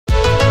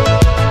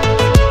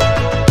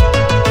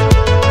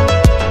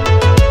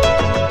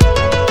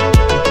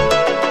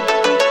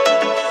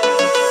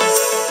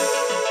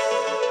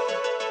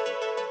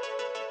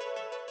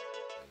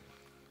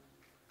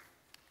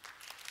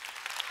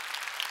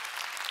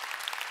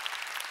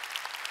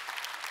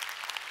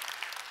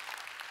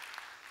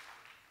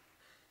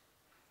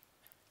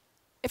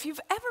If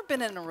you've ever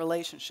been in a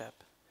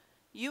relationship,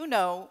 you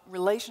know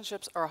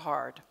relationships are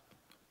hard.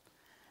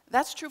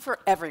 That's true for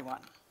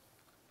everyone.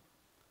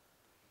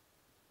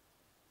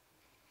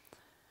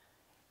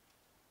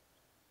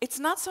 It's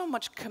not so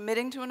much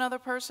committing to another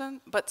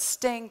person, but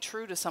staying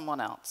true to someone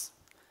else.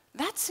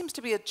 That seems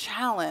to be a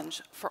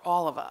challenge for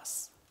all of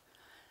us.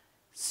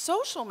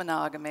 Social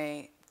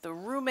monogamy, the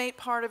roommate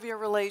part of your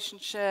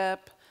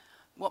relationship,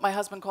 what my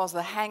husband calls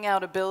the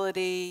hangout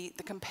ability,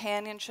 the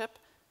companionship,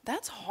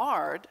 that's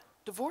hard.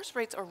 Divorce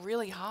rates are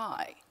really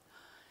high.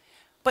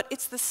 But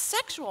it's the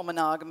sexual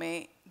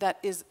monogamy that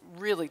is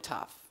really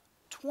tough.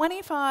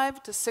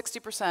 25 to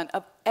 60%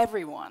 of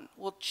everyone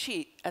will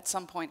cheat at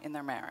some point in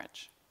their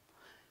marriage.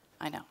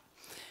 I know.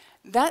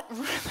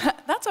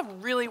 That's a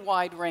really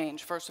wide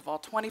range, first of all,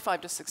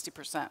 25 to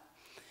 60%.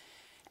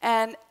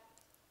 And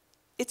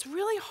it's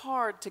really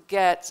hard to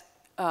get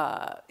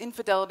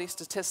infidelity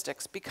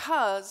statistics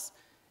because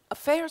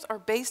affairs are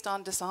based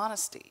on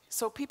dishonesty.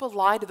 So people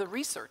lie to the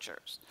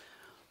researchers.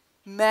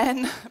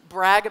 Men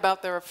brag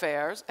about their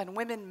affairs, and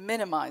women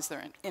minimize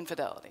their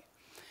infidelity.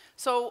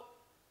 So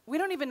we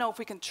don't even know if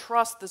we can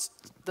trust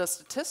the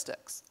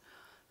statistics.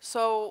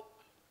 So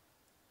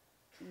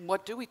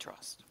what do we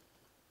trust?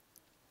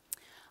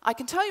 I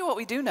can tell you what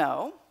we do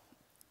know.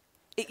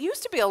 It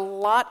used to be a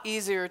lot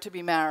easier to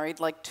be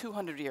married like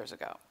 200 years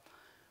ago.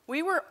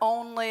 We were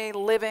only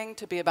living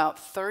to be about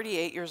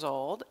 38 years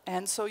old,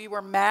 and so you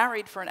were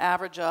married for an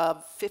average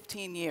of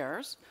 15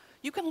 years.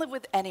 You can live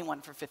with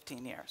anyone for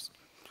 15 years.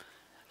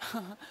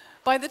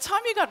 By the time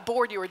you got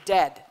bored, you were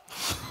dead.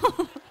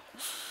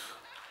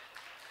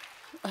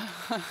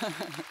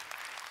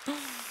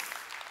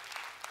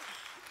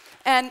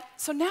 And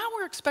so now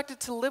we're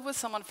expected to live with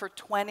someone for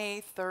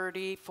 20,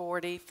 30,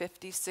 40,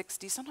 50,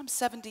 60, sometimes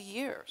 70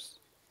 years.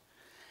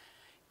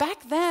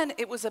 Back then,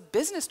 it was a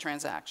business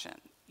transaction.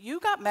 You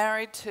got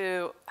married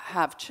to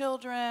have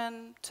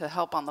children, to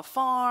help on the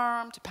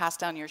farm, to pass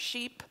down your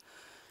sheep.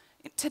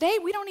 Today,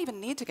 we don't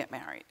even need to get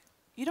married.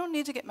 You don't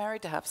need to get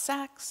married to have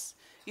sex.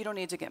 You don't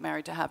need to get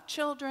married to have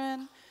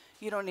children.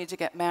 You don't need to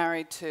get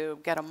married to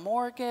get a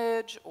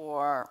mortgage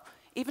or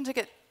even to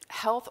get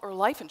health or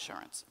life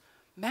insurance.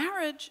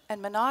 Marriage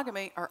and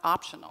monogamy are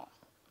optional.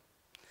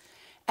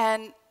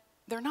 And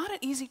they're not an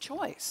easy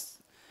choice.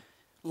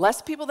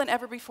 Less people than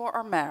ever before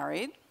are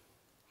married,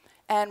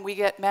 and we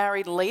get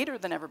married later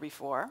than ever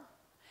before.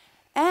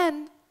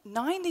 And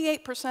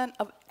 98%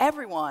 of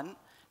everyone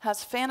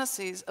has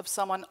fantasies of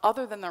someone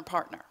other than their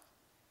partner.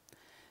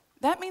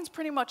 That means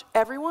pretty much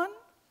everyone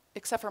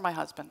except for my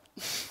husband.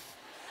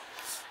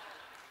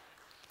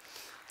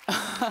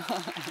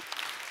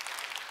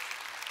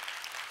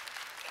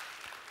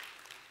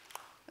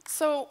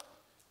 So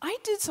I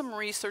did some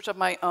research of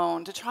my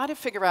own to try to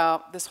figure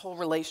out this whole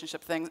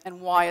relationship thing and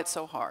why it's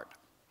so hard.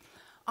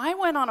 I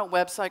went on a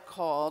website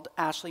called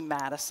Ashley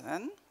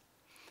Madison.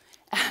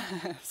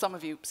 Some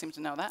of you seem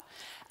to know that.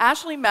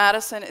 Ashley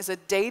Madison is a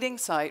dating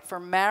site for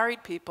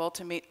married people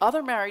to meet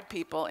other married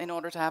people in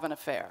order to have an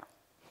affair.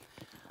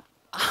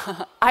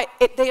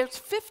 There's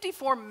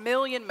 54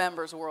 million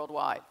members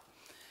worldwide.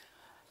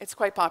 It's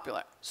quite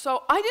popular.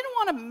 So I didn't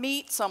want to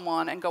meet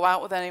someone and go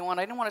out with anyone.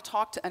 I didn't want to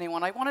talk to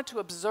anyone. I wanted to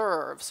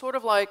observe, sort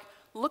of like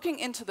looking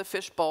into the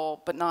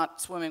fishbowl but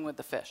not swimming with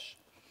the fish.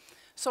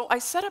 So I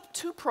set up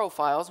two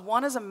profiles.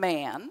 One is a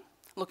man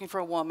looking for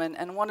a woman,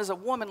 and one is a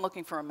woman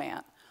looking for a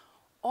man.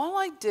 All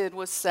I did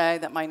was say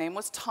that my name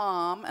was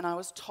Tom and I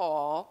was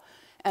tall,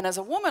 and as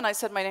a woman I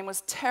said my name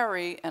was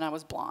Terry and I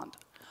was blonde.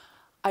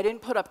 I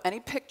didn't put up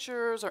any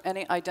pictures or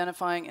any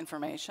identifying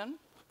information.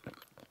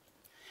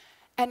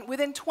 And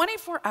within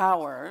 24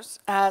 hours,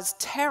 as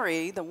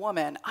Terry, the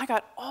woman, I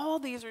got all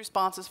these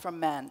responses from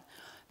men.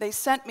 They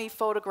sent me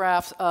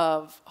photographs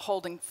of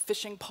holding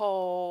fishing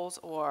poles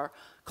or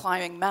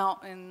climbing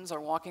mountains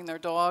or walking their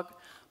dog.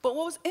 But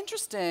what was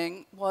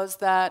interesting was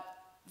that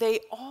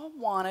they all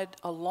wanted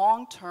a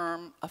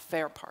long-term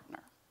affair partner.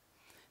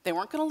 They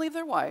weren't going to leave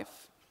their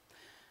wife,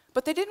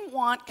 but they didn't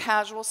want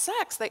casual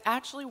sex. They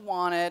actually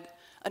wanted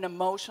an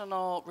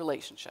emotional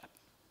relationship.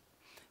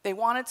 They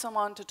wanted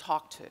someone to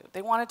talk to.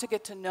 They wanted to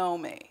get to know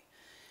me.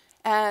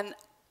 And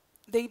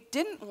they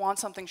didn't want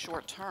something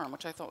short-term,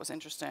 which I thought was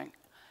interesting.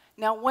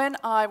 Now, when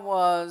I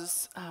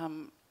was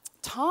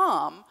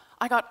Tom,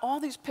 I got all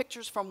these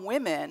pictures from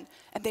women,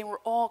 and they were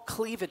all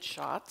cleavage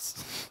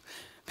shots.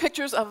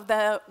 Pictures of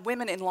the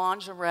women in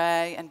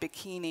lingerie and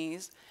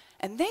bikinis.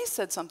 And they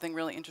said something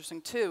really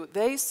interesting, too.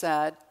 They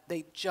said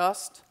they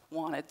just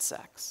wanted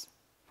sex.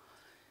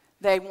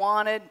 They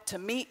wanted to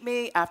meet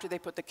me after they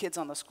put the kids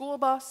on the school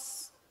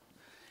bus.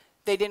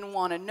 They didn't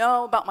want to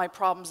know about my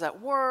problems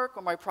at work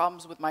or my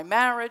problems with my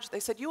marriage. They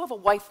said, you have a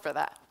wife for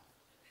that.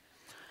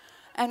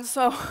 And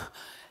so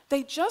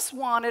they just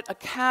wanted a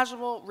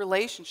casual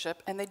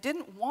relationship, and they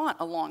didn't want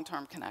a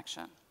long-term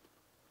connection.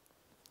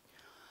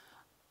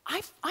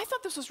 I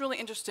thought this was really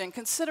interesting,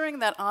 considering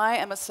that I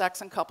am a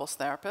sex and couples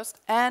therapist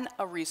and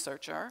a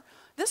researcher.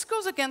 This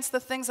goes against the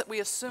things that we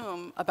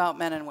assume about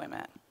men and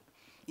women.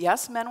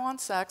 Yes, men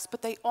want sex,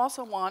 but they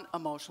also want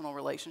emotional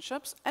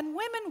relationships. And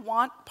women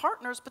want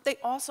partners, but they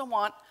also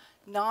want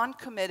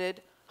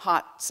non-committed,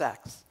 hot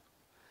sex.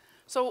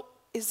 So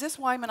is this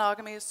why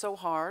monogamy is so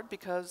hard?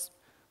 Because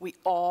we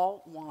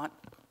all want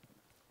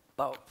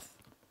both.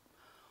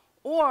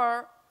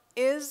 Or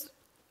is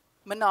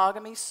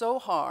monogamy so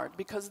hard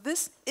because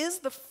this is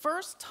the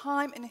first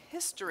time in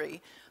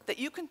history that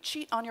you can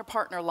cheat on your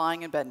partner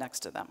lying in bed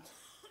next to them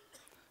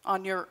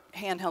on your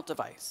handheld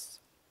device?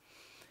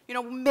 You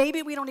know,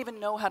 maybe we don't even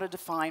know how to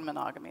define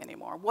monogamy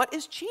anymore. What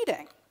is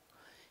cheating?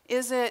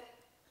 Is it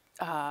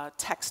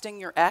texting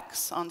your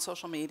ex on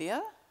social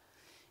media?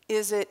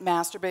 Is it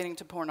masturbating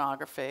to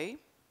pornography?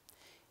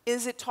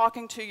 Is it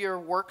talking to your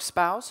work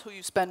spouse who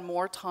you spend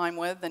more time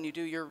with than you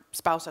do your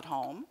spouse at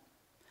home?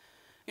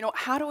 You know,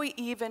 how do we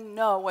even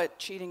know what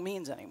cheating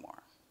means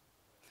anymore?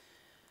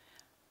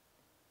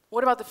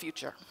 What about the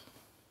future?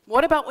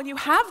 What about when you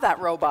have that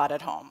robot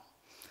at home?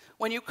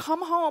 When you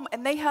come home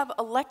and they have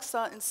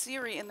Alexa and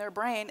Siri in their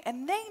brain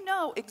and they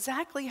know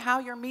exactly how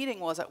your meeting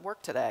was at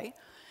work today,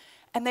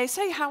 and they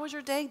say, "How was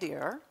your day,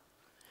 dear?"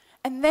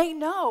 And they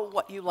know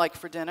what you like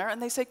for dinner,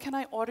 and they say, "Can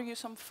I order you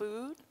some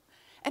food?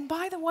 And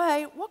by the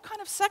way, what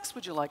kind of sex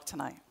would you like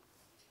tonight?"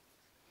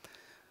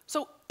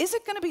 So is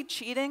it going to be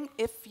cheating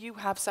if you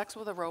have sex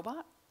with a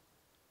robot?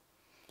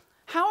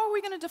 How are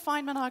we going to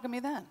define monogamy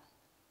then?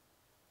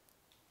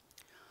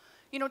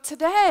 You know,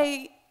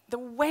 today, the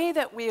way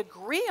that we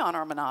agree on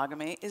our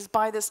monogamy is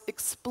by this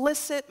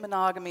explicit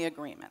monogamy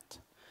agreement,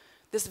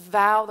 this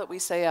vow that we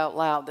say out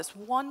loud, this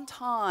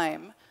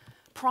one-time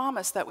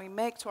promise that we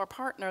make to our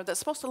partner that's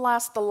supposed to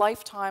last the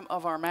lifetime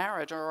of our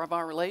marriage or of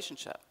our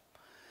relationship.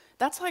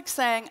 That's like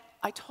saying,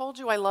 "I told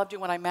you I loved you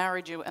when I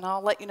married you, and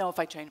I'll let you know if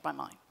I change my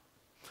mind."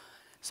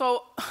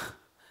 So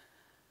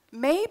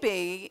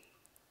maybe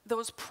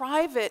those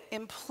private,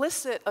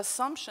 implicit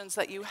assumptions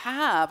that you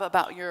have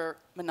about your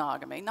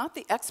monogamy, not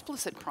the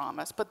explicit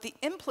promise, but the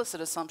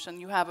implicit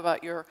assumption you have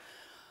about your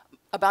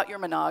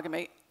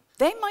monogamy,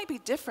 they might be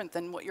different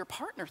than what your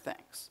partner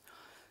thinks.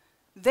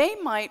 They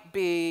might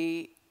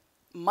be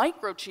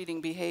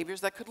micro-cheating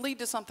behaviors that could lead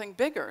to something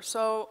bigger.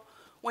 So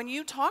when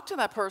you talk to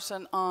that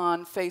person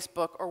on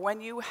Facebook, or when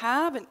you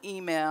have an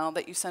email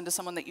that you send to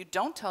someone that you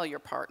don't tell your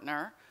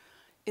partner,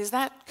 is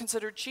that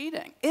considered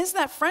cheating? Is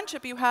that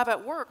friendship you have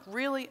at work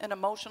really an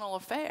emotional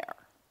affair?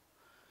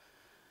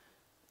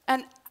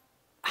 And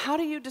how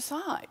do you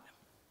decide?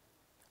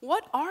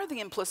 What are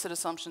the implicit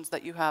assumptions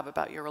that you have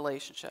about your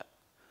relationship?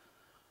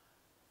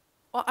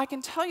 Well, I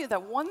can tell you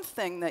that one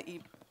thing that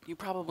you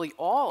probably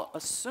all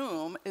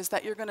assume is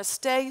that you're going to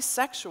stay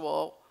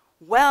sexual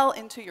well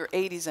into your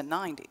 80s and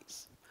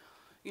 90s.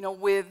 You know,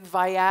 with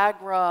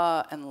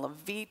Viagra and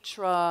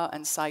Levitra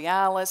and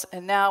Cialis,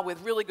 and now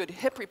with really good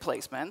hip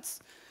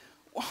replacements,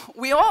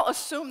 we all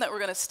assume that we're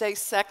going to stay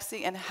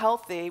sexy and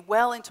healthy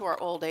well into our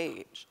old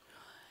age.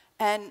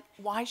 And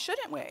why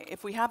shouldn't we,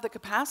 if we have the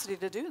capacity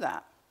to do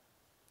that?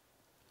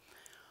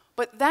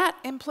 But that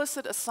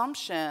implicit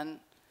assumption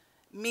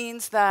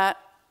means that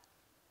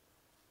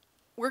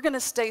we're going to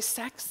stay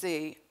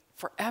sexy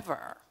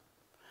forever.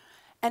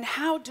 And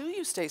how do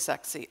you stay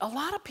sexy? A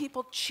lot of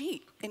people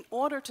cheat in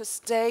order to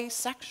stay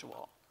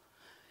sexual,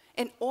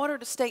 in order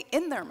to stay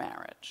in their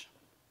marriage.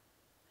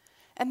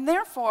 And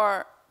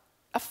therefore,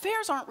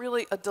 affairs aren't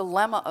really a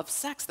dilemma of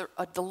sex, they're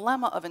a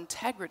dilemma of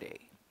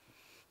integrity.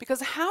 Because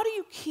how do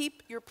you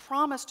keep your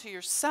promise to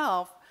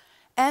yourself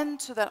and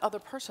to that other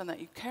person that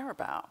you care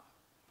about?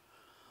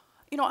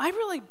 You know, I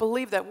really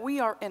believe that we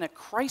are in a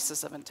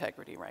crisis of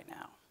integrity right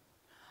now.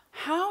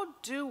 How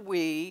do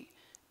we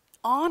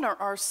honor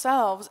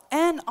ourselves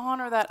and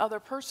honor that other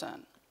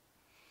person?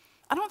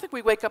 I don't think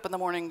we wake up in the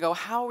morning and go,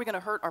 "How are we going to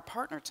hurt our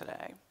partner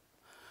today?"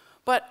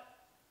 But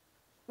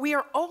we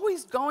are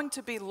always going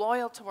to be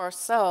loyal to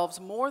ourselves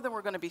more than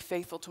we're going to be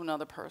faithful to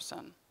another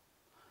person,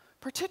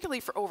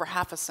 particularly for over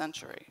half a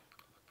century.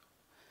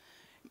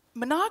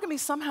 Monogamy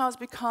somehow has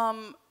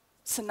become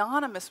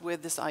synonymous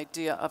with this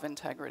idea of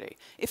integrity.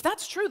 If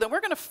that's true, then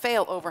we're going to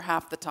fail over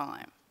half the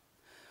time.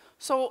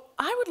 So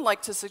I would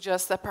like to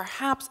suggest that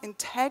perhaps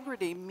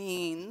integrity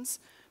means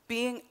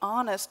being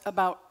honest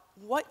about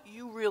what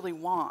you really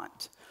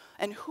want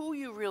and who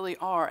you really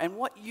are and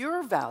what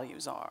your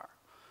values are.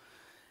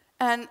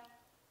 And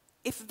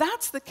if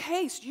that's the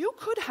case, you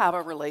could have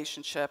a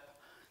relationship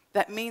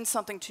that means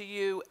something to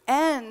you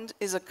and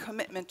is a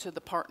commitment to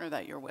the partner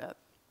that you're with.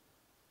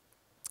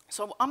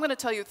 So I'm going to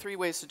tell you 3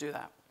 ways to do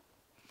that.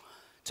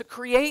 To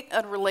create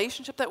a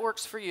relationship that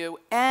works for you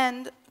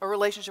and a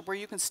relationship where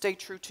you can stay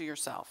true to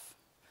yourself.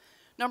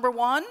 Number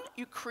 1,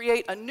 you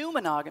create a new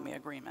monogamy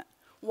agreement.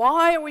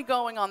 Why are we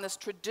going on this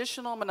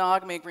traditional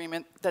monogamy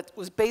agreement that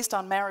was based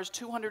on marriage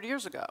 200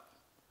 years ago?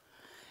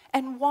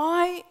 And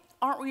why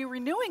aren't we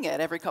renewing it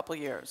every couple of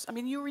years? I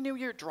mean, you renew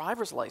your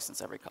driver's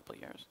license every couple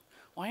of years.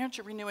 Why aren't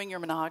you renewing your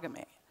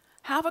monogamy?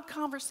 Have a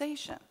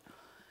conversation.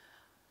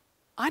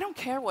 I don't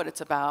care what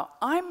it's about.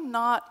 I'm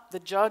not the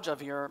judge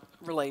of your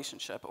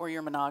relationship or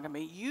your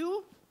monogamy.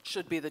 You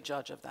should be the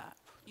judge of that.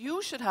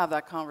 You should have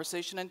that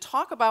conversation and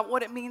talk about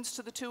what it means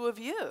to the two of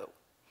you.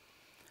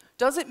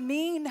 Does it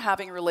mean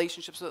having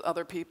relationships with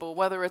other people,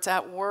 whether it's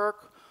at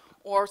work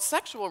or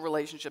sexual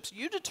relationships?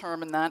 You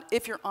determine that.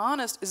 If you're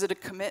honest, is it a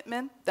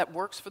commitment that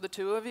works for the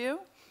two of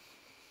you?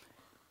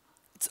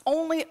 It's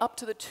only up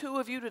to the two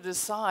of you to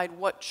decide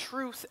what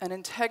truth and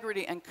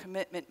integrity and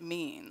commitment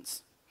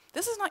means.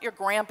 This is not your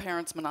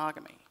grandparents'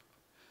 monogamy.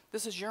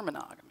 This is your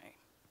monogamy.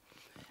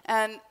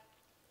 And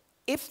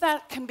if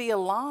that can be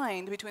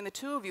aligned between the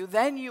two of you,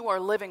 then you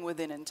are living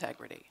within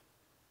integrity.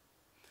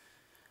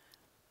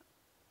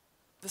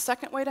 The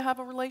second way to have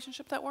a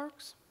relationship that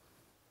works?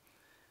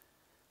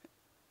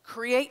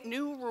 Create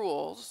new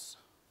rules,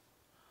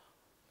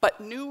 but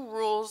new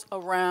rules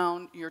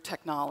around your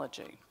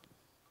technology.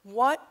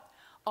 What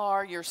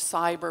are your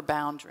cyber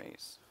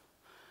boundaries?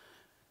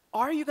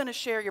 Are you going to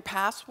share your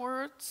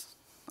passwords?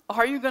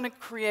 Are you going to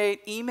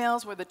create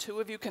emails where the two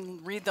of you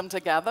can read them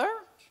together?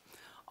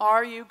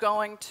 Are you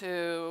going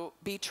to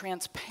be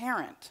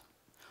transparent?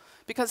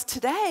 Because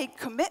today,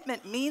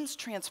 commitment means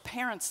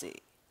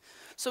transparency.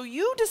 So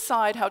you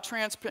decide how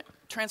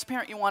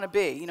transparent you want to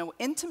be. You know,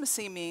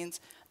 intimacy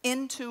means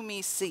into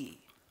me see.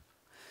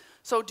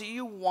 So do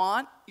you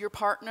want your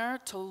partner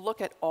to look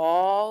at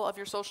all of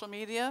your social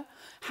media?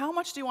 How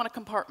much do you want to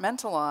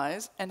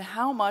compartmentalize, and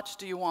how much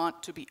do you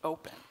want to be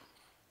open?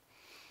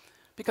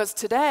 Because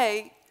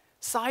today,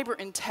 cyber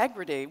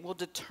integrity will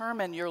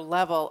determine your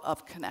level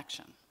of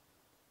connection.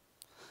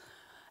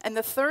 And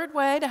the third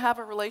way to have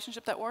a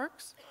relationship that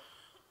works,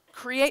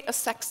 create a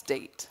sex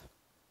date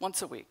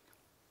once a week.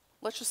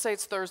 Let's just say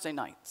it's Thursday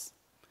nights.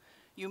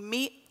 You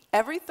meet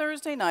every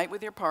Thursday night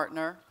with your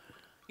partner.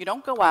 You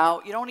don't go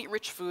out, you don't eat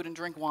rich food and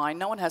drink wine.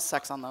 No one has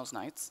sex on those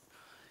nights.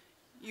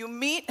 You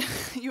meet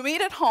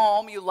at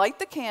home, you light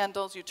the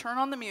candles, you turn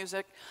on the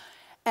music,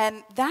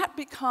 and that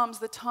becomes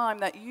the time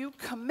that you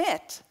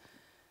commit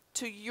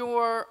to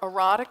your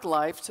erotic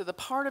life, to the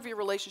part of your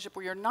relationship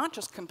where you're not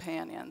just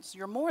companions,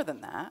 you're more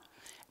than that,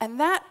 and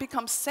that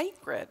becomes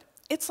sacred.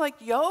 It's like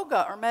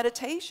yoga or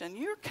meditation.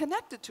 You're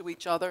connected to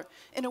each other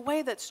in a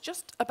way that's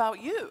just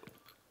about you.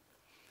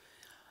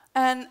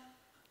 And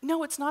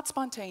no, it's not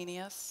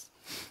spontaneous.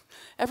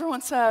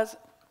 Everyone says,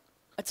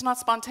 it's not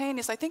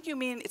spontaneous. I think you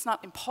mean it's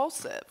not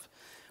impulsive.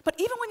 But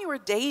even when you were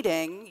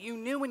dating, you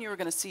knew when you were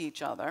going to see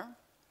each other.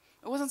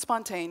 It wasn't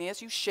spontaneous.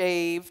 You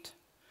shaved,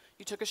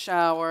 you took a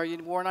shower, you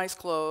wore nice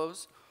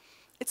clothes.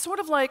 It's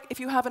sort of like if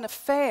you have an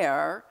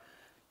affair,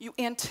 you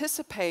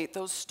anticipate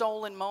those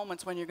stolen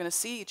moments when you're going to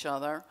see each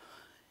other.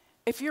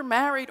 If you're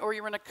married or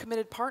you're in a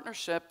committed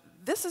partnership,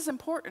 this is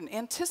important.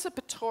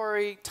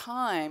 Anticipatory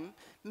time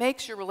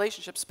makes your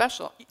relationship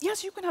special.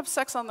 Yes, you can have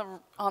sex on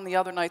the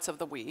other nights of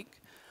the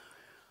week,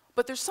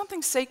 but there's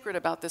something sacred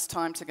about this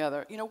time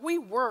together. You know, we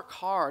work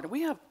hard.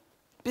 We have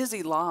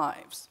busy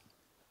lives.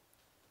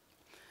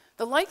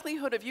 The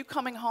likelihood of you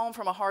coming home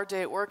from a hard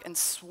day at work and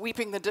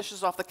sweeping the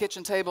dishes off the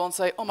kitchen table and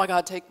say, oh my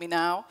God, take me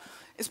now,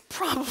 is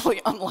probably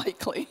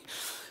unlikely.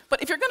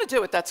 But if you're going to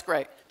do it, that's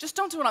great. Just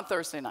don't do it on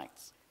Thursday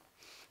nights.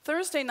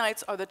 Thursday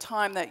nights are the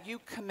time that you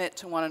commit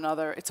to one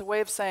another. It's a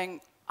way of saying,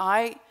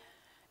 I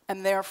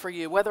am there for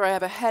you. Whether I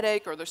have a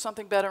headache or there's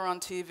something better on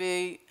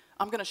TV,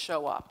 I'm going to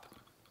show up.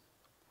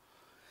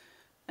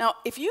 Now,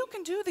 if you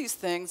can do these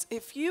things,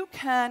 if you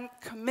can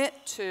commit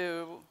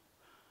to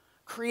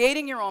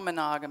creating your own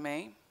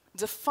monogamy,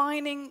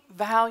 defining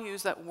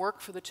values that work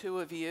for the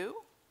two of you,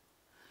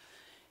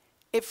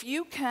 if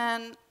you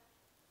can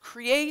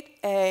create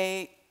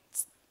a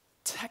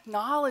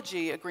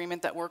technology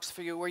agreement that works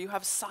for you, where you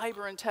have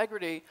cyber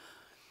integrity,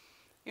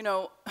 you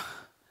know,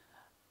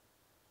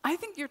 I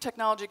think your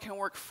technology can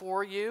work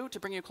for you to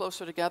bring you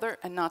closer together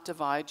and not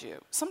divide you.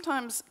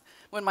 Sometimes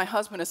when my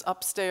husband is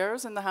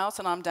upstairs in the house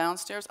and I'm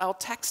downstairs, I'll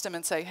text him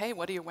and say, hey,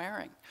 what are you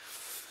wearing?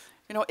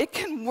 You know, it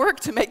can work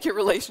to make your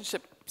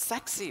relationship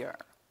sexier.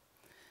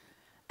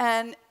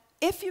 And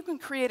if you can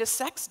create a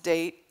sex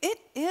date, it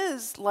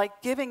is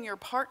like giving your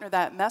partner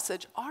that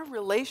message, our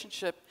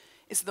relationship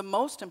is the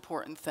most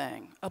important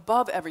thing,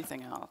 above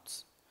everything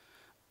else.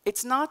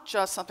 It's not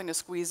just something to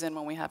squeeze in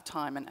when we have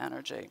time and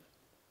energy.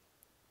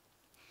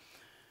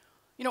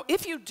 You know,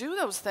 if you do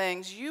those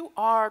things, you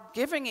are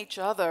giving each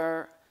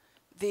other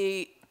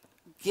the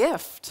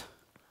gift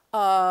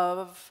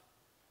of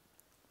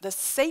the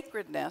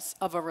sacredness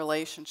of a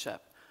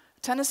relationship.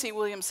 Tennessee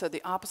Williams said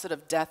the opposite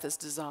of death is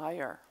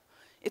desire.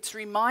 It's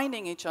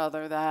reminding each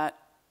other that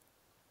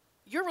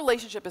your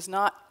relationship is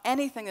not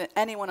anything that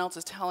anyone else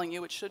is telling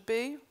you it should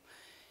be.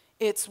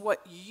 It's what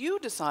you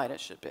decide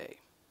it should be.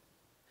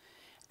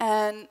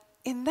 And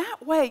in that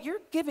way,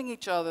 you're giving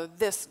each other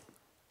this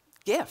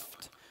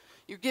gift.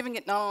 You're giving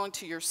it not only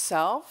to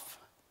yourself,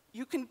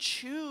 you can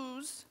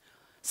choose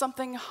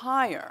something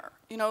higher.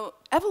 You know,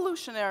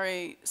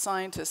 evolutionary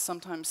scientists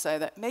sometimes say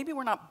that maybe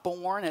we're not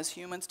born as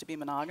humans to be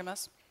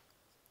monogamous.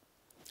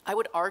 I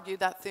would argue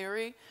that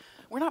theory.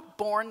 We're not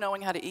born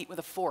knowing how to eat with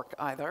a fork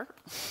either,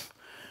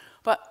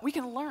 but we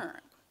can learn.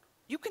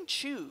 You can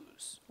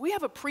choose. We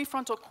have a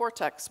prefrontal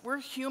cortex. We're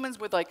humans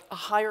with like a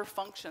higher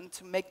function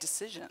to make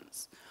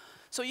decisions.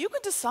 So you can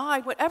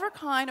decide whatever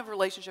kind of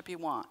relationship you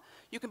want.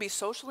 You can be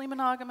socially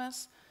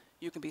monogamous.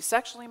 you can be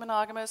sexually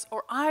monogamous,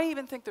 or I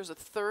even think there's a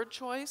third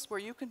choice where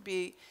you can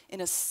be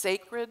in a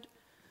sacred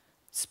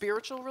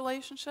spiritual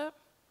relationship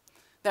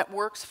that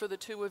works for the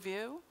two of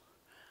you.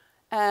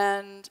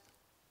 And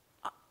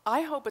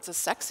I hope it's a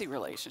sexy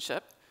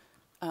relationship,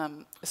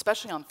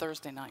 especially on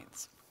Thursday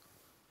nights.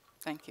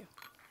 Thank you.